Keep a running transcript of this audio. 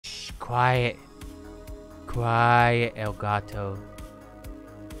quiet. Quiet, El Gato.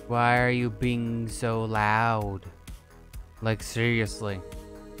 Why are you being so loud? Like, seriously.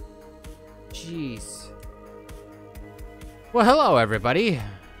 Jeez. Well, hello, everybody.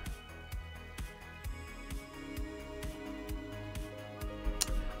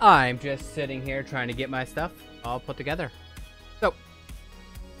 I'm just sitting here trying to get my stuff all put together. So,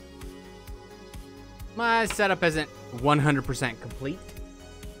 my setup isn't 100% complete.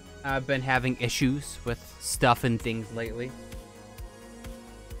 I've been having issues with stuff and things lately,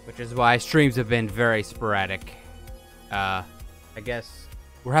 which is why streams have been very sporadic. I guess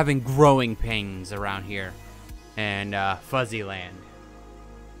we're having growing pains around here in Fuzzy Land.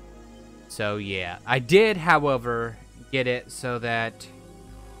 So yeah, I did, however, get it so that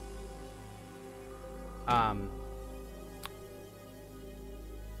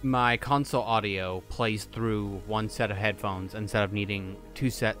my console audio plays through one set of headphones instead of needing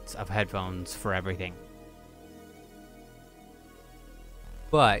two sets of headphones for everything.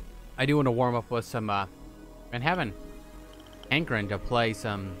 But I do want to warm up with some and having hankering to play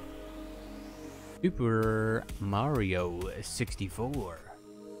some Super Mario 64.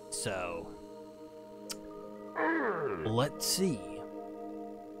 So let's see.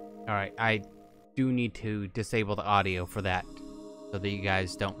 Alright, I do need to disable the audio for that so that you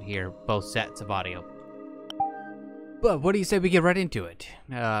guys don't hear both sets of audio. But what do you say we get right into it?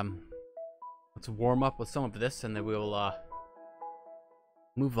 Let's warm up with some of this and then we'll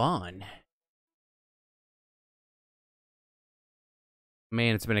move on.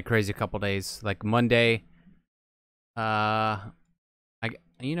 Man, it's been a crazy couple days. Like Monday,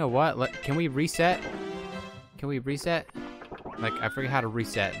 you know what? Can we reset? Can we reset? Like, I forget how to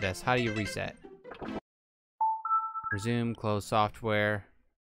reset this. How do you reset? Resume, close software.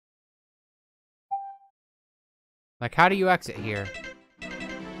 Like, how do you exit here?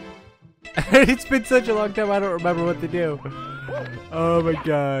 It's been such a long time, I don't remember what to do. Oh my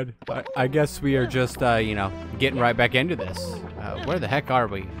god. I guess we are just, you know, getting right back into this. Where the heck are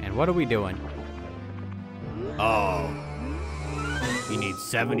we? And what are we doing? Oh. You need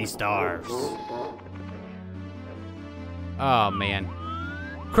 70 stars. Oh, man.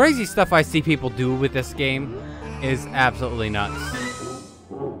 Crazy stuff I see people do with this game is absolutely nuts.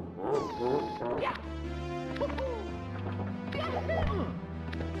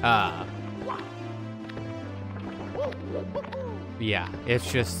 Yeah,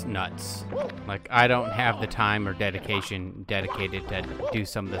 it's just nuts. Like, I don't have the time or dedication dedicated to do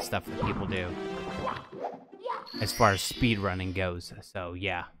some of the stuff that people do as far as speedrunning goes, so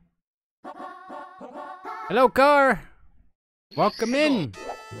yeah. Hello, car! Welcome in!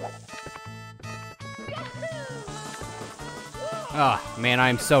 Oh, man,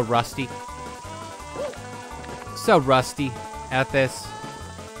 I'm so rusty. So rusty at this.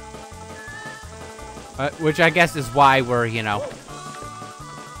 Which I guess is why we're, you know,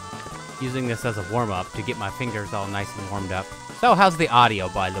 using this as a warm-up to get my fingers all nice and warmed up. So, how's the audio,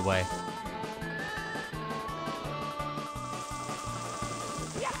 by the way?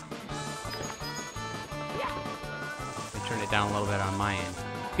 Turn it down a little bit on my end.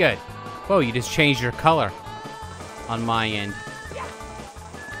 Good. Whoa, you just changed your color on my end.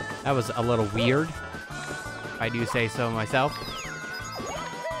 That was a little weird, if I do say so myself.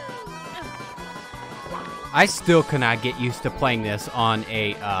 I still cannot get used to playing this on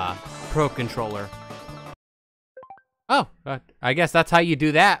a Pro controller. Oh, I guess that's how you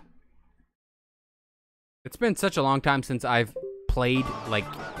do that. It's been such a long time since I've played, like,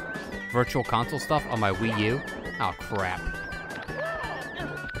 virtual console stuff on my Wii U. Oh, crap.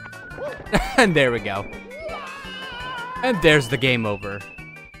 And there we go. And there's the game over.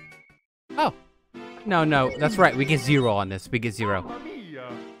 Oh. No, that's right. We get 0 on this. We get 0.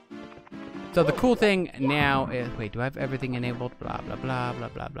 So the cool thing now is... Wait, do I have everything enabled? Blah, blah, blah, blah,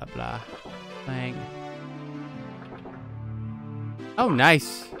 blah, blah, blah. Thing. Oh,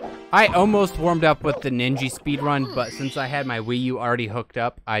 nice. I almost warmed up with the Ninja speedrun, but since I had my Wii U already hooked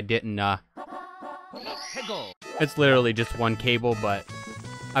up, I didn't, It's literally just one cable, but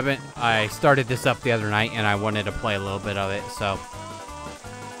I started this up the other night, and I wanted to play a little bit of it, so...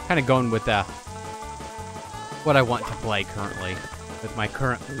 Kind of going with, what I want to play currently, with my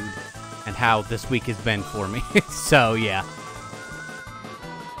current mood, and how this week has been for me. So, yeah.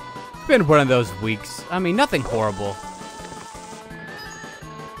 It's been one of those weeks. I mean, nothing horrible.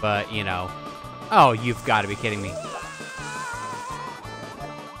 But, you know. Oh, you've got to be kidding me.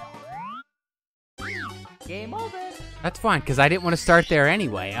 Game over. That's fine, because I didn't want to start there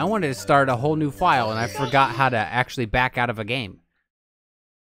anyway. I wanted to start a whole new file, and I forgot how to actually back out of a game.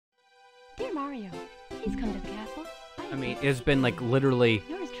 Dear Mario, please come to the castle. I mean, it's been, like, literally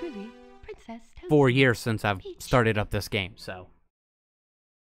Yours truly, 4 years since I've started up this game, so.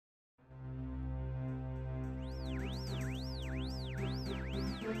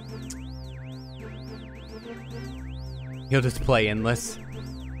 He'll just play endless.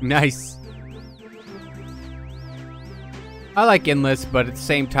 Nice. I like endless, but at the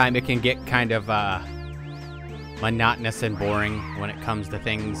same time, it can get kind of monotonous and boring when it comes to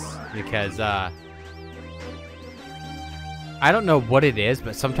things because I don't know what it is,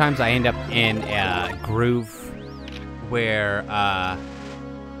 but sometimes I end up in a groove where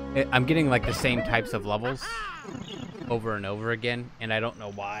I'm getting like the same types of levels over and over again, and I don't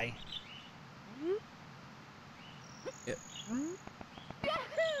know why.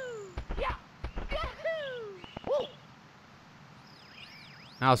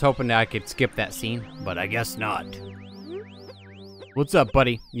 I was hoping that I could skip that scene, but I guess not. What's up,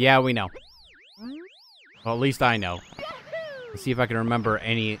 buddy? Yeah, we know. Well, at least I know. Let's see if I can remember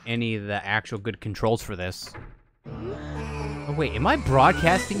any of the actual good controls for this. Oh, wait, am I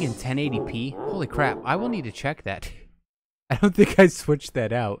broadcasting in 1080p? Holy crap, I will need to check that. I don't think I switched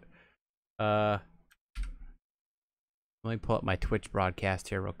that out. Let me pull up my Twitch broadcast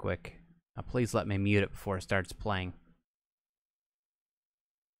here real quick. Now, please let me mute it before it starts playing.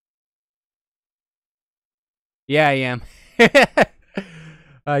 Yeah, I am.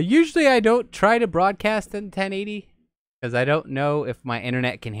 Usually I don't try to broadcast in 1080 because I don't know if my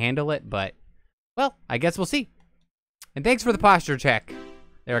internet can handle it, but, well, I guess we'll see. And thanks for the posture check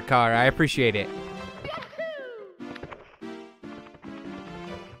there, Car. I appreciate it.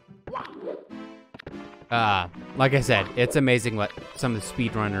 Like I said, it's amazing what some of the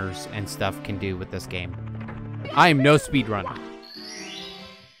speedrunners and stuff can do with this game. I am no speedrunner.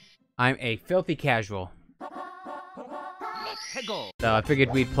 I'm a filthy casual. So I figured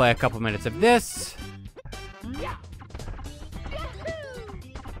we'd play a couple minutes of this.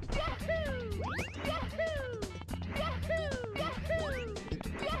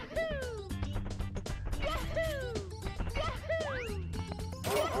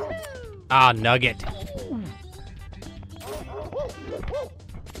 Ah, nugget.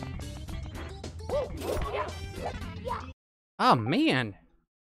 Oh man.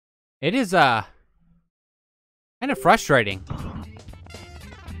 It is kind of frustrating.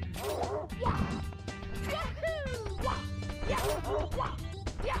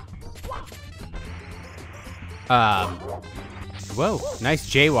 Whoa, nice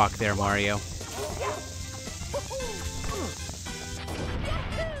jaywalk there, Mario.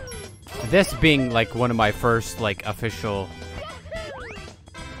 This being like one of my first like official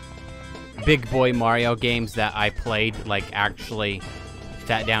big boy Mario games that I played, like actually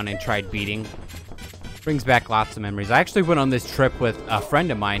sat down and tried beating, brings back lots of memories. I actually went on this trip with a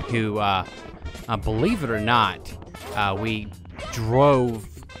friend of mine who, believe it or not, we drove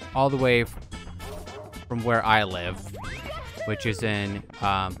all the way from where I live, which is in,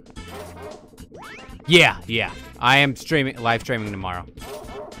 yeah, I am live streaming tomorrow.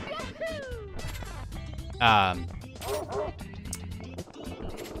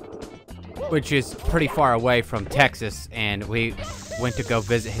 Which is pretty far away from Texas, and we went to go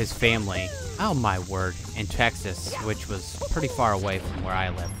visit his family. Oh my word, in Texas, which was pretty far away from where I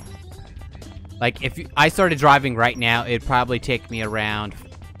live. Like, if I started driving right now, it'd probably take me around,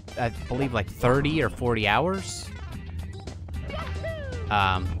 I believe, like 30 or 40 hours.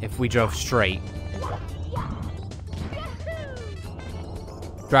 If we drove straight.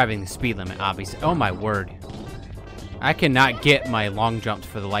 Driving the speed limit, obviously. Oh my word. I cannot get my long jumps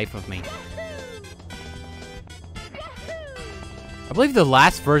for the life of me. I believe the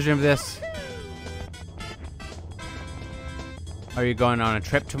last version of this... Are you going on a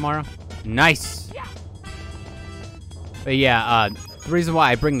trip tomorrow? Nice! But yeah, the reason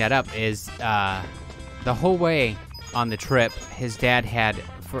why I bring that up is, the whole way on the trip, his dad had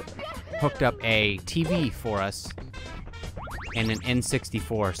hooked up a TV for us and an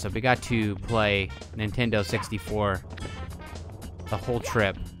N64, so we got to play Nintendo 64 the whole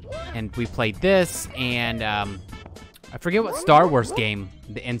trip. And we played this, and, I forget what Star Wars game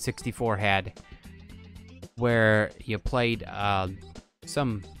the N64 had, where you played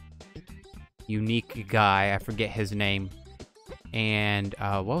some unique guy, I forget his name, and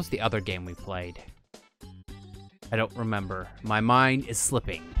what was the other game we played? I don't remember. My mind is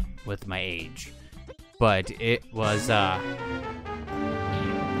slipping with my age, but it was oh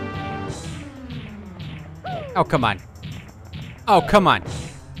come on, oh come on,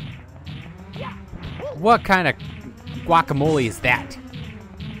 what kind of guacamole is that?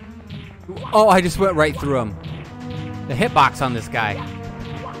 Oh, I just went right through him. The hitbox on this guy,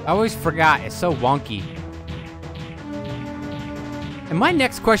 I always forgot, it's so wonky. And my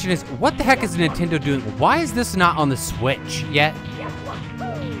next question is, what the heck is Nintendo doing? Why is this not on the Switch yet?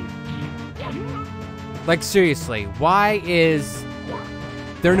 Like, seriously, why is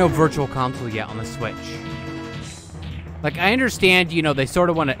there no virtual console yet on the Switch? Like, I understand, you know, they sort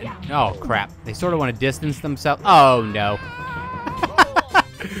of want to... Oh, crap. They sort of want to distance themselves. Oh, no.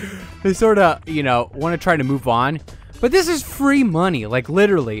 They sort of, you know, want to try to move on. But this is free money. Like,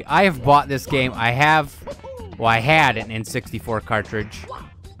 literally, I have bought this game. I have... Well, I had an N64 cartridge.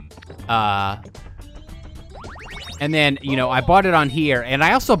 And then, you know, I bought it on here. And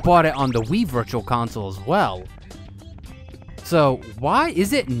I also bought it on the Wii Virtual Console as well. So, why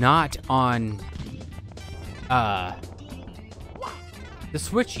is it not on... the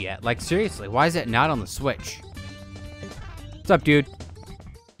Switch yet? Like, seriously, why is it not on the Switch? What's up, dude?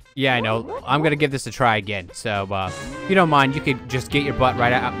 Yeah, I know. I'm gonna give this a try again. So, if you don't mind, you could just get your butt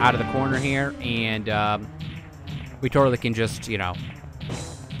right out of the corner here, and we totally can just, you know...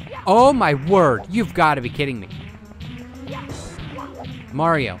 Oh my word! You've got to be kidding me.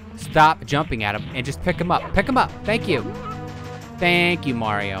 Mario, stop jumping at him and just pick him up. Pick him up. Thank you. Thank you,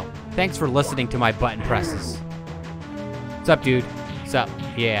 Mario. Thanks for listening to my button presses. What's up, dude? What's up?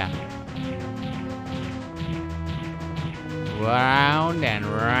 Yeah. Round and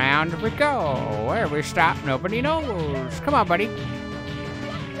round we go. Where we stop, nobody knows. Come on, buddy.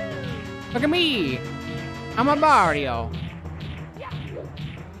 Look at me. I'm a Mario.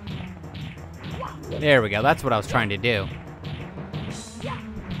 There we go. That's what I was trying to do.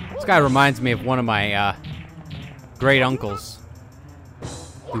 This guy reminds me of one of my great uncles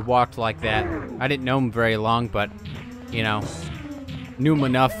who walked like that. I didn't know him very long, but, you know, knew him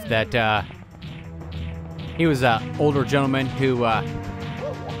enough that he was an older gentleman who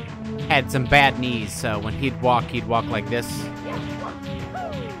had some bad knees, so when he'd walk like this.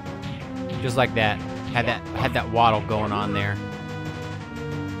 Just like that. Had that waddle going on there.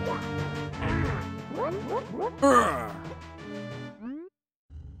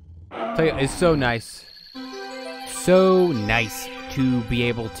 Tell you, it's so nice. So nice to be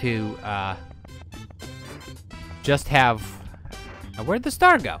able to just have... Where'd the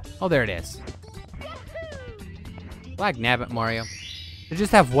star go? Oh, there it is. Flag nabbit, Mario. To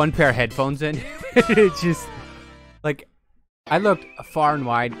just have one pair of headphones in. It's just... Like, I looked far and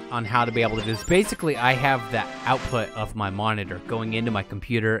wide on how to be able to do this. Basically, I have the output of my monitor going into my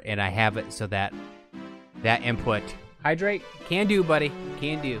computer, and I have it so that that input... Hydrate? Can do, buddy.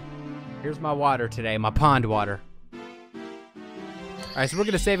 Can do. Here's my water today, my pond water. Alright, so we're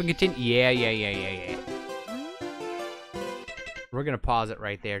gonna save and continue. Yeah. We're gonna pause it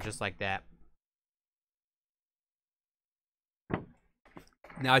right there, just like that.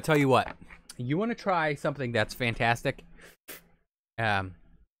 Now, I tell you what. You wanna try something that's fantastic? We're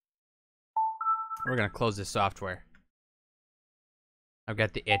gonna close this software. I've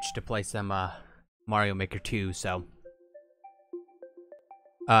got the itch to play some Mario Maker 2, so...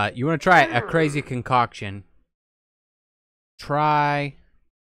 you want to try a crazy concoction. Try...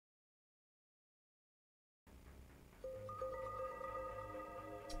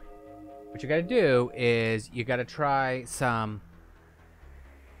 What you gotta do is, you gotta try some...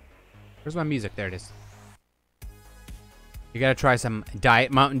 Where's my music? There it is. You gotta try some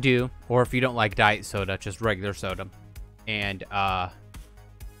Diet Mountain Dew, or if you don't like diet soda, just regular soda. And, a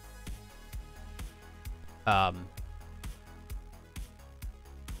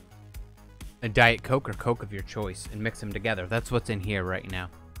Diet Coke or Coke of your choice, and mix them together. That's what's in here right now.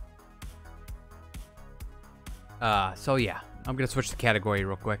 So yeah, I'm gonna switch the category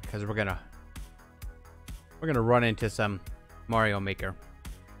real quick because we're gonna run into some Mario Maker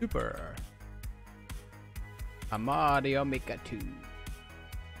Super. A Mario Maker 2.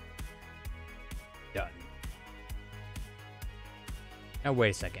 Done. Now wait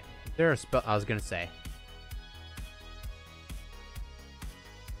a second. Is there a spell I was gonna say?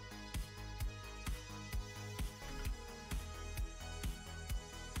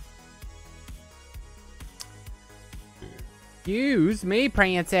 Excuse me,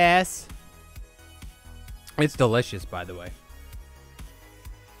 princess. It's delicious, by the way.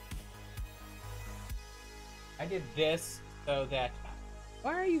 I did this so that...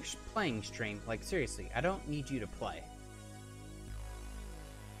 Why are you playing, stream? Like, seriously, I don't need you to play.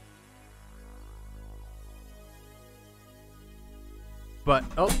 But,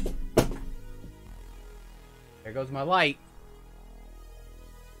 oh. There goes my light.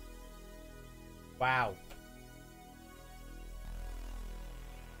 Wow.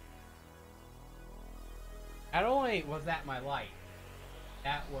 Not only was that my light,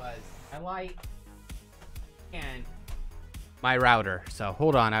 that was my light and my router. So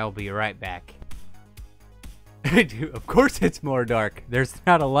hold on, I will be right back. Dude, of course it's more dark. There's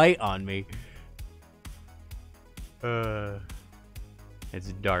not a light on me.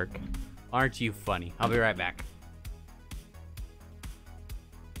 It's dark. Aren't you funny? I'll be right back.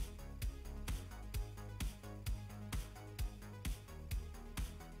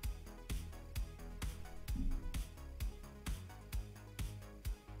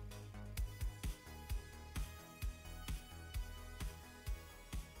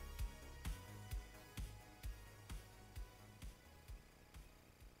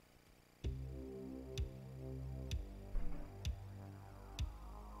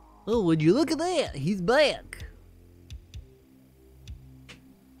 Oh, would you look at that? He's back.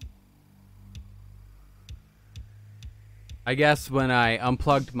 I guess when I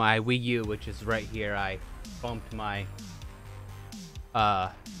unplugged my Wii U, which is right here, I bumped my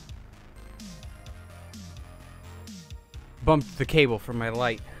bumped the cable from my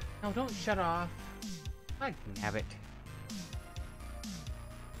light. No, don't shut off. I can have it.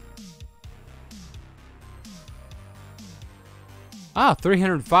 Ah,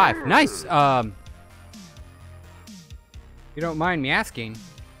 305. Nice. You don't mind me asking,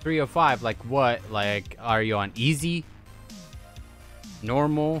 305, like what? Like, are you on easy?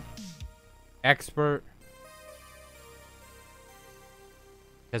 Normal? Expert?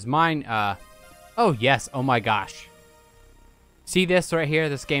 Because mine, oh yes, oh my gosh. See this right here,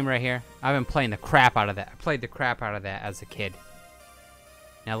 this game right here? I've been playing the crap out of that. I played the crap out of that as a kid.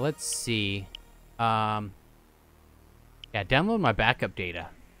 Now let's see. Yeah, download my backup data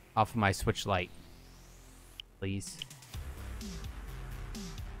off of my Switch Lite, please.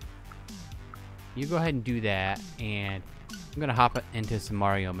 You go ahead and do that, and I'm gonna hop into some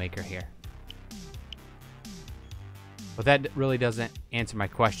Mario Maker here. But that really doesn't answer my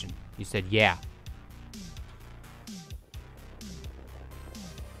question. You said yeah.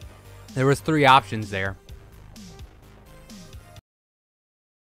 There was 3 options there.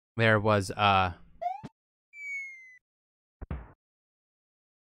 There was oh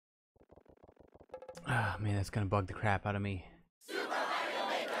man, that's gonna bug the crap out of me.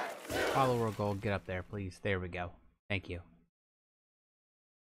 Follower goal, get up there, please. There we go. Thank you.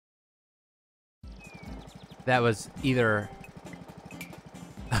 That was either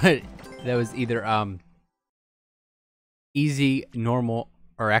easy, normal,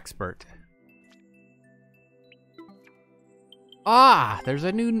 or expert. Ah, there's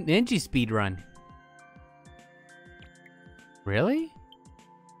a new Ninja speed run. Really?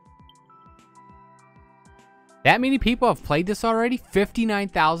 That many people have played this already?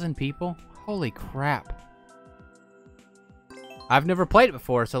 59,000 people? Holy crap. I've never played it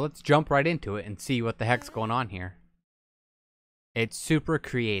before, so let's jump right into it and see what the heck's going on here. It's super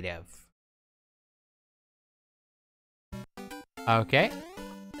creative. Okay.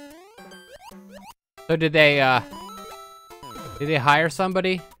 So did they hire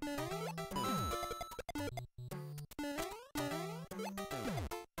somebody?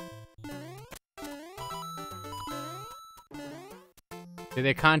 Did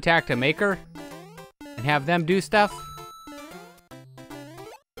they contact a maker and have them do stuff?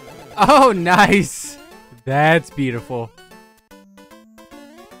 Oh, nice. That's beautiful.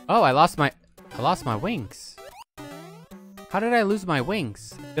 Oh, I lost my wings. How did I lose my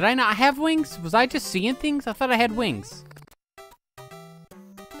wings? Did I not have wings? Was I just seeing things? I thought I had wings.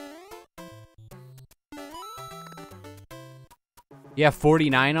 You have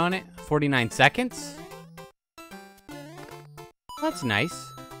 49 on it? 49 seconds? That's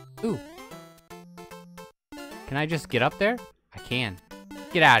nice. Ooh. Can I just get up there? I can.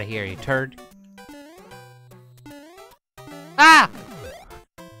 Get out of here, you turd. Ah!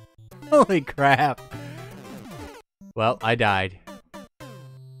 Holy crap. Well, I died.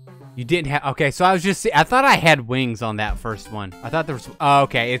 You didn't have... Okay, so I was just... I thought I had wings on that first one. I thought there was... Oh,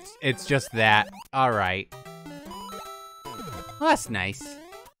 okay, it's just that. Alright. Well, that's nice.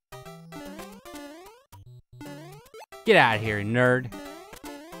 Get out of here, nerd.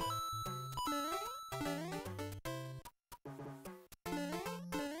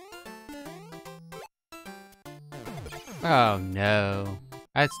 Oh, no.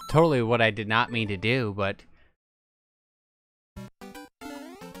 That's totally what I did not mean to do, but...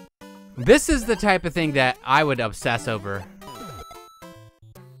 This is the type of thing that I would obsess over.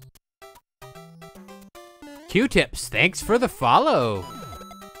 Q-Tips, thanks for the follow.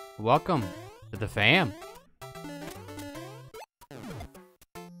 Welcome to the fam.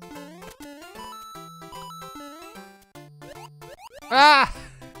 Ah!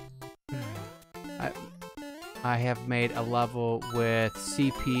 I have made a level with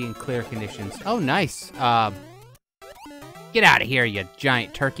CP and clear conditions. Oh, nice. Get out of here, you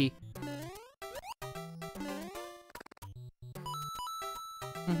giant turkey.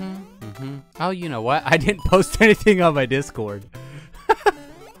 Oh, you know what? I didn't post anything on my Discord.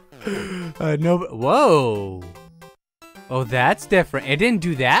 No. Whoa. Oh, that's different. It didn't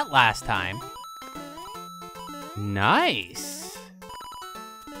do that last time. Nice.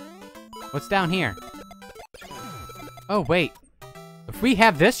 What's down here? Oh, wait. If we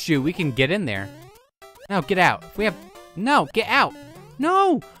have this shoe, we can get in there. No, get out. If we have... No, get out.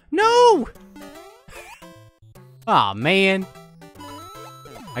 No! No! Aw, man.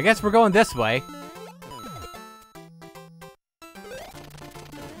 I guess we're going this way.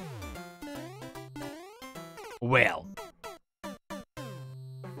 Well.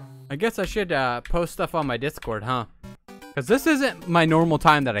 I guess I should post stuff on my Discord, huh? Because this isn't my normal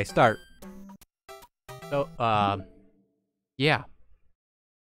time that I start. So, yeah.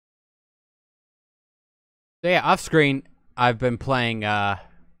 So yeah, off screen, I've been playing that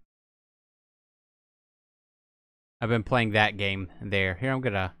game there. Here,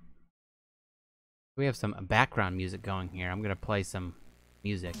 we have some background music going here. I'm gonna play some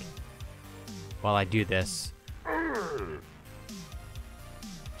music while I do this.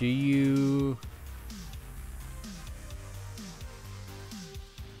 Do you...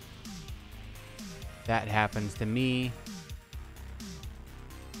 That happens to me.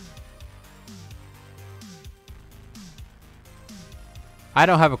 I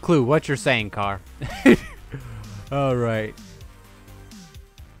don't have a clue what you're saying, Car. All right.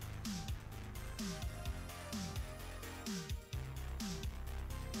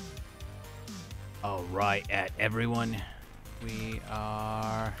 All right, everyone. We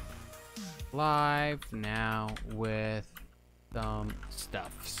are live now with some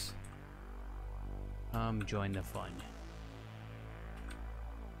stuffs. Join the fun.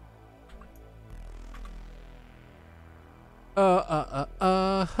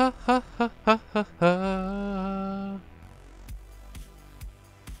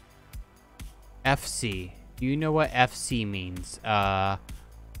 FC. Do you know what FC means?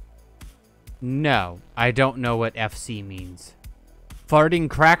 No, I don't know what FC means. Farting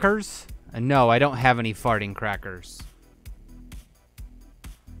crackers? No, I don't have any farting crackers.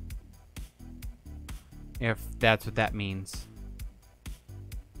 If that's what that means.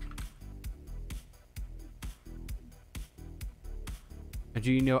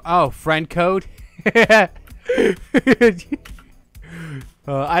 Do you know? Oh, friend code? I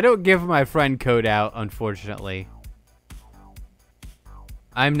don't give my friend code out, unfortunately.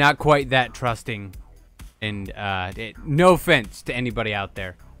 I'm not quite that trusting. And no offense to anybody out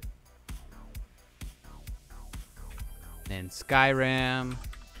there. And Skyrim.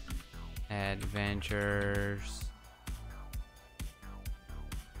 Adventures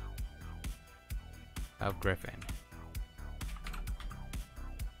of Griffin.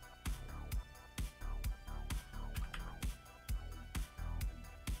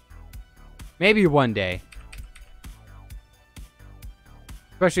 Maybe one day.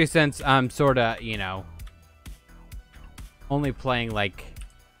 Especially since I'm sorta, you know, only playing like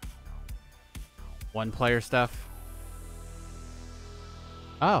one player stuff.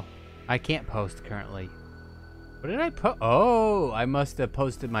 Oh, I can't post currently. What did I post? Oh, I must have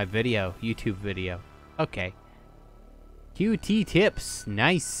posted my video, YouTube video. Okay. QT tips,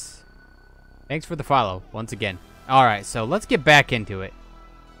 nice. Thanks for the follow once again. All right, so let's get back into it.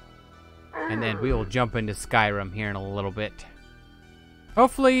 And then we will jump into Skyrim here in a little bit.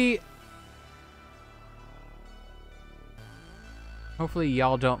 Hopefully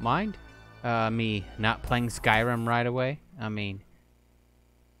y'all don't mind me not playing Skyrim right away. I mean,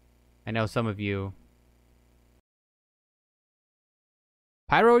 I know some of you.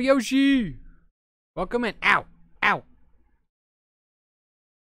 Pyro Yoshi! Welcome in. Ow! Ow!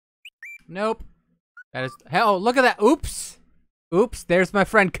 Nope. That is... Hell, look at that. Oops! Oops, there's my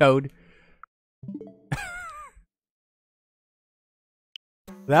friend code.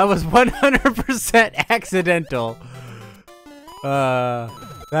 That was 100% accidental.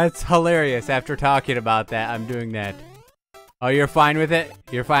 That's hilarious. After talking about that, I'm doing that. Oh, you're fine with it?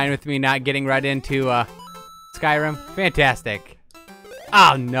 You're fine with me not getting right into Skyrim? Fantastic.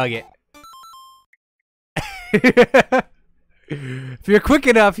 Oh, nugget. If you're quick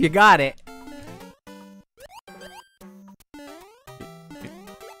enough, you got it.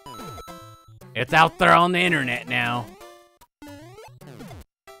 It's out there on the internet now.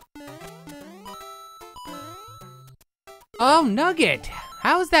 Oh, nugget.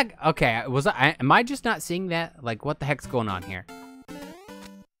 How is that? Okay, am I just not seeing that? Like, what the heck's going on here?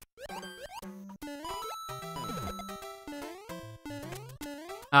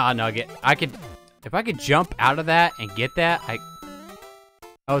 Ah, nugget. If I could jump out of that and get that,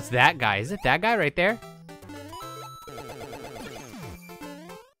 Oh, it's that guy. Is it that guy right there?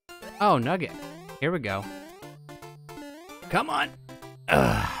 Oh, nugget. Here we go. Come on.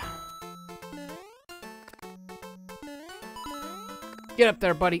 Ugh. Get up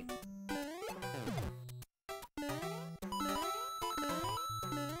there, buddy.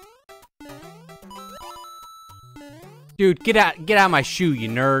 Dude, get out of my shoe, you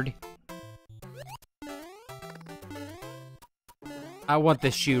nerd. I want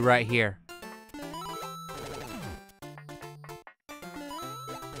this shoe right here.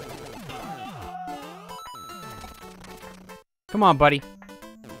 Come on, buddy.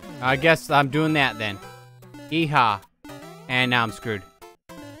 I guess I'm doing that then. Yeehaw. And now I'm screwed.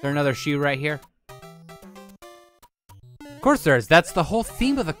 Is there another shoe right here? Of course there is. That's the whole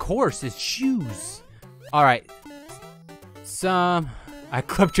theme of the course is shoes. All right. I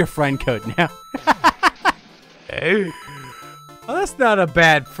clipped your friend code now. Well, that's not a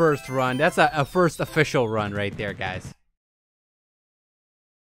bad first run. That's a first official run right there, guys.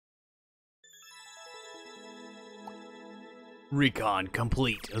 Recon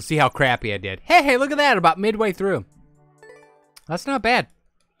complete. Let's see how crappy I did. Hey, look at that. About midway through. That's not bad.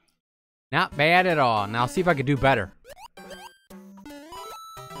 Not bad at all. Now, I'll see if I can do better.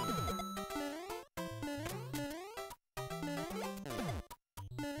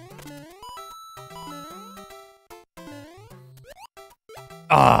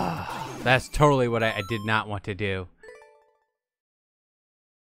 Ah, that's totally what I did not want to do.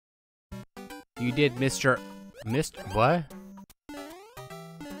 You did, Mr. What?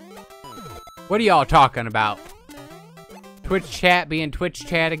 What are y'all talking about? Twitch chat being Twitch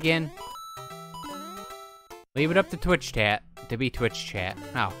chat again? Leave it up to Twitch chat to be Twitch chat.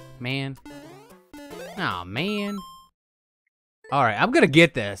 Oh, man. Oh, man. Alright, I'm gonna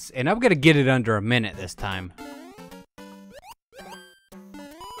get this, and I'm gonna get it under a minute this time.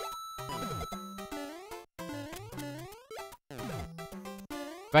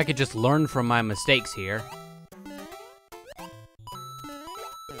 If I could just learn from my mistakes here.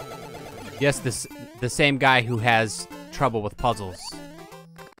 Yes, the same guy who has trouble with puzzles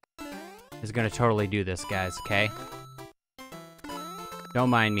is gonna totally do this, guys, okay? Don't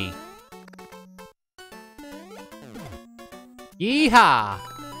mind me. Yeehaw!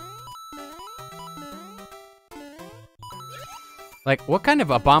 Like, what kind of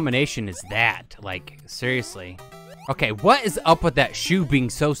abomination is that? Like, seriously. Okay, what is up with that shoe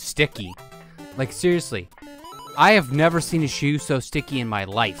being so sticky? Like, seriously. I have never seen a shoe so sticky in my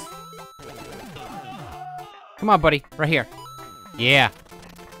life. Come on, buddy. Right here. Yeah.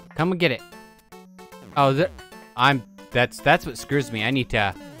 Come and get it. Oh, that's what screws me. I need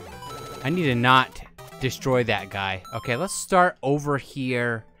to not destroy that guy. Okay, let's start over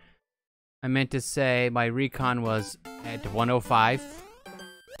here. I meant to say my recon was at 105.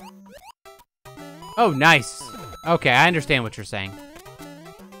 Oh, nice. Okay, I understand what you're saying.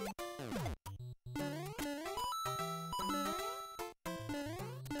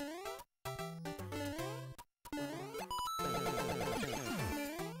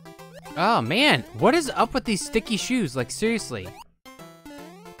 Oh, man. What is up with these sticky shoes? Like, seriously.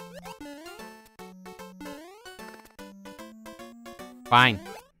 Fine.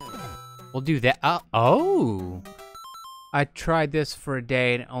 We'll do that. Oh. I tried this for a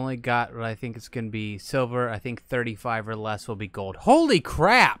day and only got what I think it's going to be silver. I think 35 or less will be gold. Holy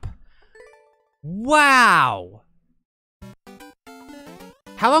crap. Wow.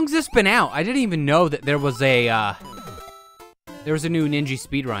 How long's this been out? I didn't even know that there was a new Ninja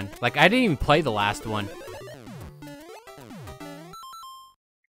speedrun. Like, I didn't even play the last one.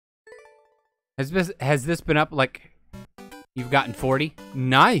 Has this been up, like, you've gotten 40?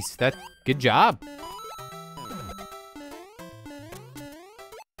 Nice. That's good job.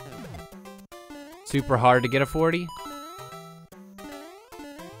 Super hard to get a 40.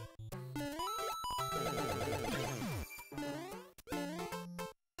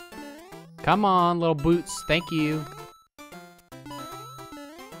 Come on, little boots. Thank you.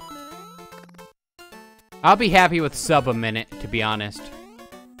 I'll be happy with sub a minute, to be honest.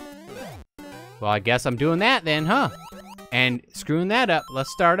 Well, I guess I'm doing that then, huh? And screwing that up.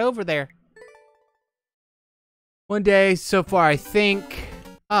 Let's start over there. One day so far, I think.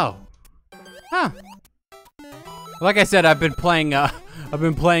 Oh. Huh. Like I said, I've been playing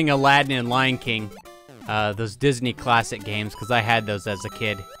Aladdin and Lion King, those Disney classic games, because I had those as a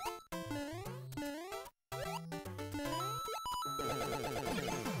kid.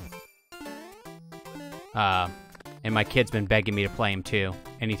 And my kid's been begging me to play them too,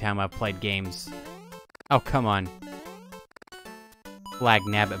 anytime I've played games. Oh, come on. Flag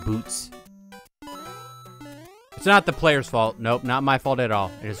nabbit boots. It's not the player's fault. Nope, not my fault at all.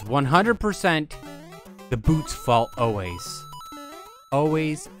 It is 100% the boots' fault always.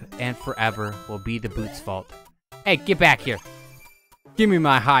 always and forever will be the boot's fault. Hey, get back here. Give me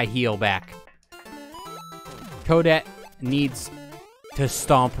my high heel back. Toadette needs to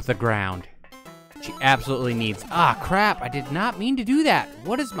stomp the ground. She absolutely needs... Ah, crap. I did not mean to do that.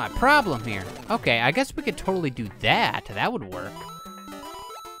 What is my problem here? Okay, I guess we could totally do that. That would work.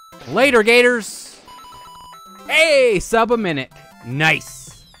 Later, Gators. Hey, sub a minute.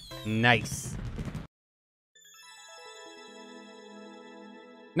 Nice. Nice.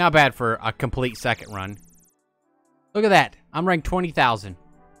 Not bad for a complete second run. Look at that. I'm ranked 20,000.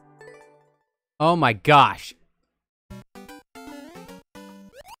 Oh my gosh.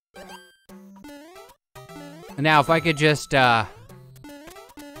 Now, if I could just, not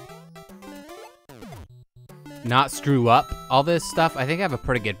screw up all this stuff, I think I have a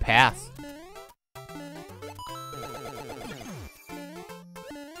pretty good path.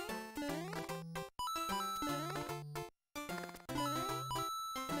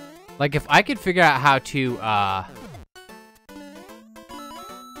 Like, if I could figure out how to,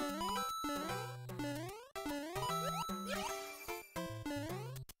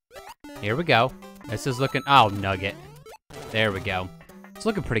 here we go. This is looking... Oh, nugget. There we go. It's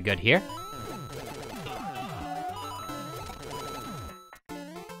looking pretty good here.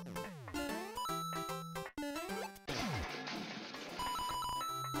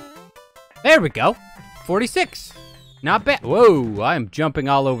 There we go. 46. Not bad. Whoa, I'm jumping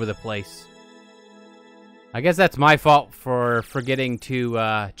all over the place. I guess that's my fault for forgetting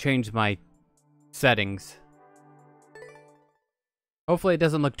to change my settings. Hopefully it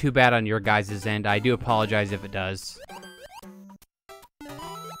doesn't look too bad on your guys' end. I do apologize if it does.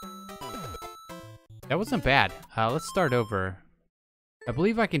 That wasn't bad. Let's start over. I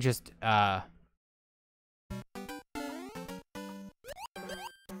believe I can just,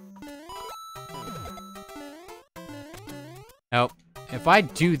 Oh, if I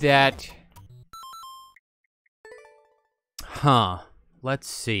do that... Huh. Let's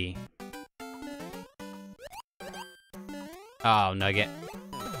see. Oh, nugget.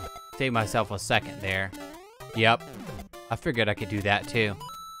 Save myself a second there. Yep. I figured I could do that too.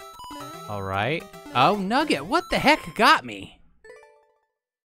 Alright. Oh, nugget, what the heck got me?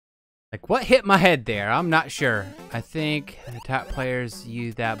 Like, what hit my head there? I'm not sure. I think the top players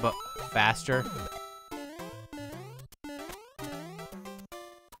use that, but faster.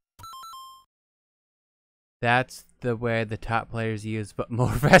 That's the way the top players use, but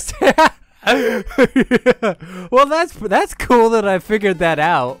more faster. Well, that's cool that I figured that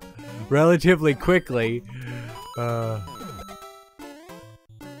out relatively quickly.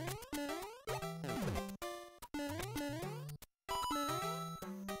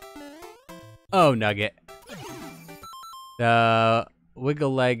 Oh, nugget. The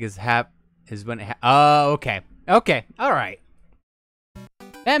wiggle leg is when it oh, okay. Okay, all right.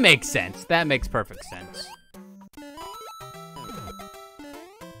 That makes sense. That makes perfect sense.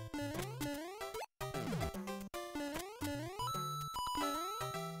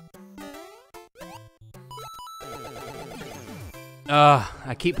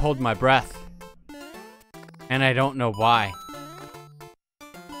 I keep holding my breath. And I don't know why.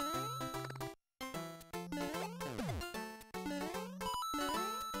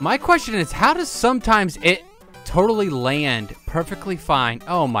 My question is, how does sometimes it totally land perfectly fine?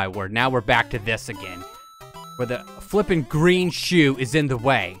 Oh my word, now we're back to this again. Where the flippin' green shoe is in the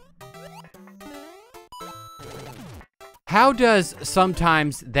way. How does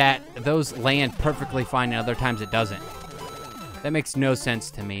sometimes those land perfectly fine and other times it doesn't? That makes no sense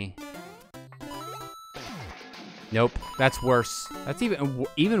to me. Nope, that's worse. That's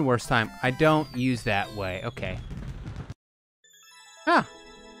even worse time. I don't use that way. Okay. Huh.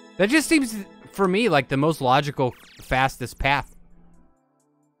 That just seems, for me, like the most logical, fastest path.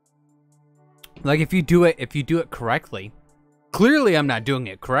 Like, if you do it correctly. Clearly, I'm not doing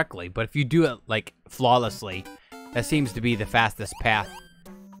it correctly, but if you do it, like, flawlessly, that seems to be the fastest path.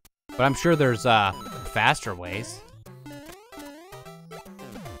 But I'm sure there's, faster ways.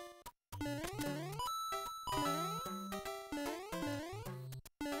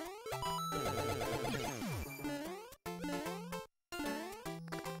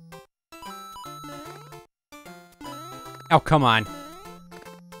 Oh, come on.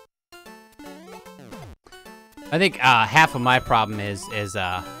 I think half of my problem is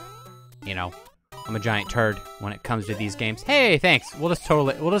you know, I'm a giant turd when it comes to these games. Hey, thanks. We'll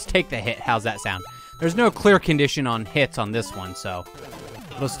just take the hit. How's that sound? There's no clear condition on hits on this one, so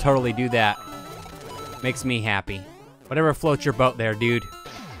we'll just totally do that. Makes me happy. Whatever floats your boat there, dude.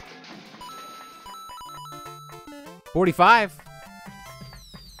 45.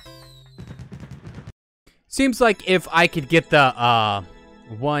 seems like if I could get the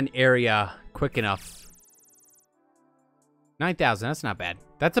one area quick enough. 9,000, that's not bad.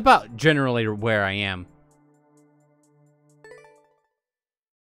 That's about generally where I am.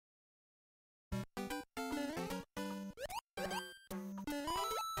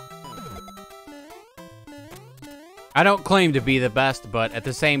 I don't claim to be the best, but at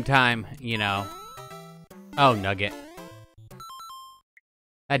the same time, you know. Oh, Nugget.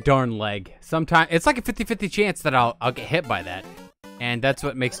 That darn leg. Sometimes it's like a 50-50 chance that I'll get hit by that. And that's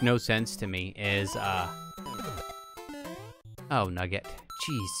what makes no sense to me is oh, Nugget.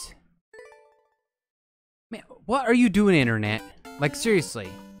 Jeez. Man, what are you doing, internet? Like, seriously.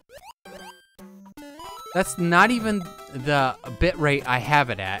 That's not even the bit rate I have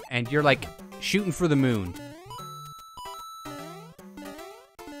it at, and you're like shooting for the moon.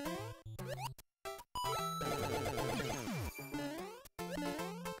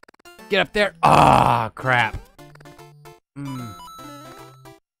 Get up there. Ah, oh, crap. I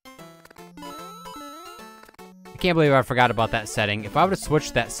can't believe I forgot about that setting. If I would have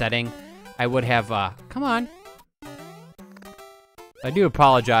switched that setting, I would have, come on. I do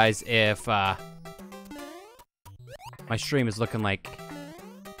apologize if, my stream is looking like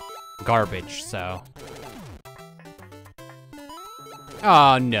garbage, so.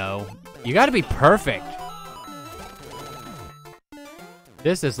 Oh, no. You gotta be perfect.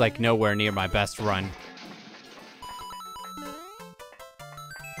 This is like nowhere near my best run.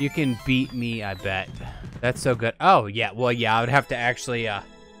 You can beat me, I bet. That's so good. Oh, yeah. Well, yeah, I would have to actually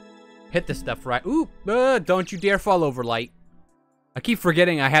hit this stuff right. Ooh, don't you dare fall over, Light. I keep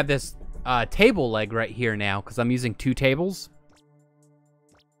forgetting I have this table leg right here now because I'm using 2 tables.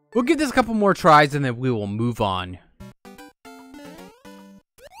 We'll give this a couple more tries and then we will move on.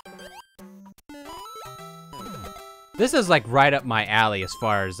 This is like right up my alley as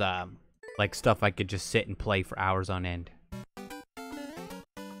far as like stuff I could just sit and play for hours on end.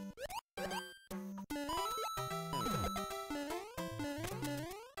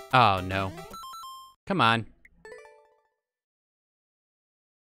 Oh no. Come on.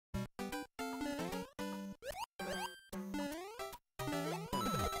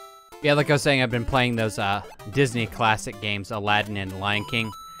 Yeah, like I was saying, I've been playing those Disney classic games, Aladdin and Lion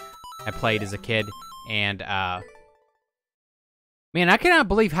King. I played as a kid, and man, I cannot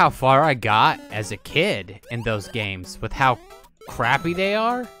believe how far I got as a kid in those games with how crappy they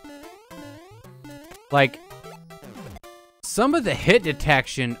are. Like, some of the hit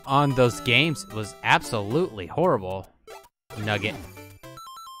detection on those games was absolutely horrible, Nugget.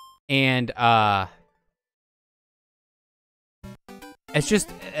 And, it's just,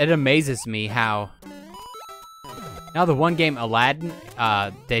 it amazes me how... Now the one game, Aladdin,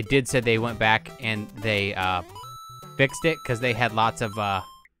 they did say they went back and they, fixed it because they had lots of, Oh,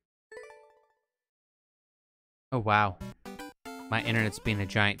 wow. My internet's being a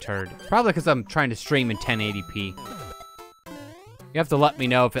giant turd. Probably because I'm trying to stream in 1080p. You have to let me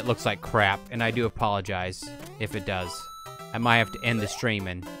know if it looks like crap, and I do apologize if it does. I might have to end the stream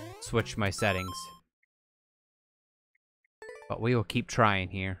and switch my settings. But we will keep trying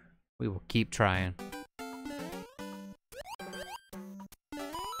here. We will keep trying.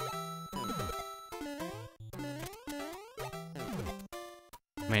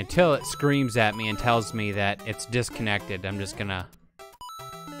 I mean, until it screams at me and tells me that it's disconnected, I'm just gonna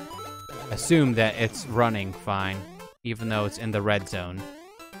assume that it's running fine, even though it's in the red zone.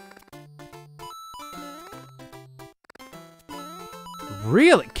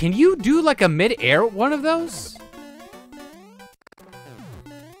 Really? Can you do like a mid-air one of those?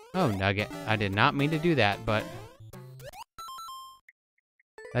 Oh, Nugget. I did not mean to do that, but...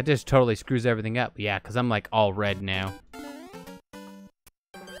 that just totally screws everything up. Yeah, because I'm like all red now.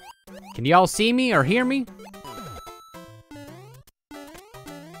 Can y'all see me or hear me?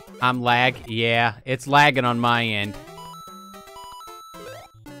 I'm lag. Yeah, it's lagging on my end.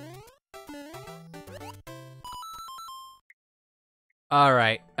 All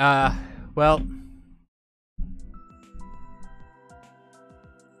right. Well.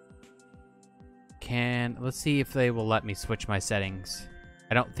 Let's see if they will let me switch my settings.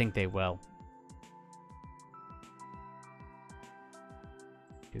 I don't think they will.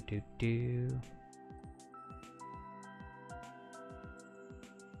 Do.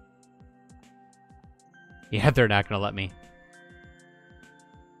 Yeah, they're not gonna let me.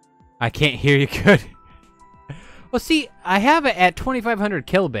 I can't hear you good. Well, see, I have it at 2,500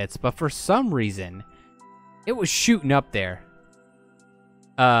 kilobits, but for some reason, it was shooting up there.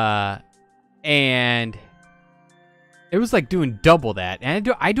 And it was like doing double that.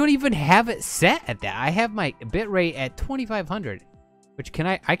 And I don't even have it set at that. I have my bitrate at 2,500, which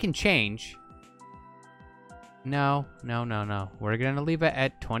I can change. No. We're gonna leave it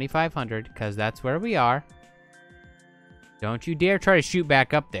at 2,500 because that's where we are. Don't you dare try to shoot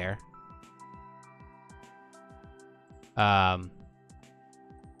back up there. But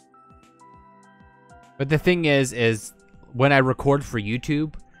the thing is when I record for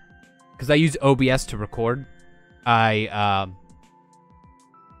YouTube, because I use OBS to record, I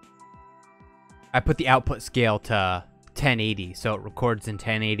put the output scale to 1080, so it records in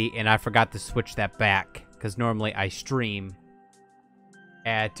 1080, and I forgot to switch that back, because normally I stream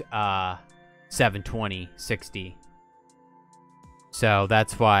at 720, 60. So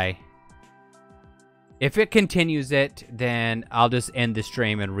that's why. If it continues it, then I'll just end the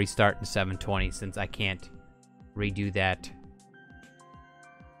stream and restart in 720, since I can't redo that.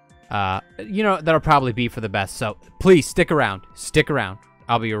 You know, that'll probably be for the best, so please stick around. Stick around.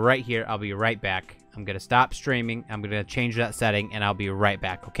 I'll be right here. I'll be right back. I'm going to stop streaming. I'm going to change that setting, and I'll be right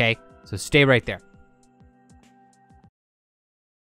back, okay? So stay right there.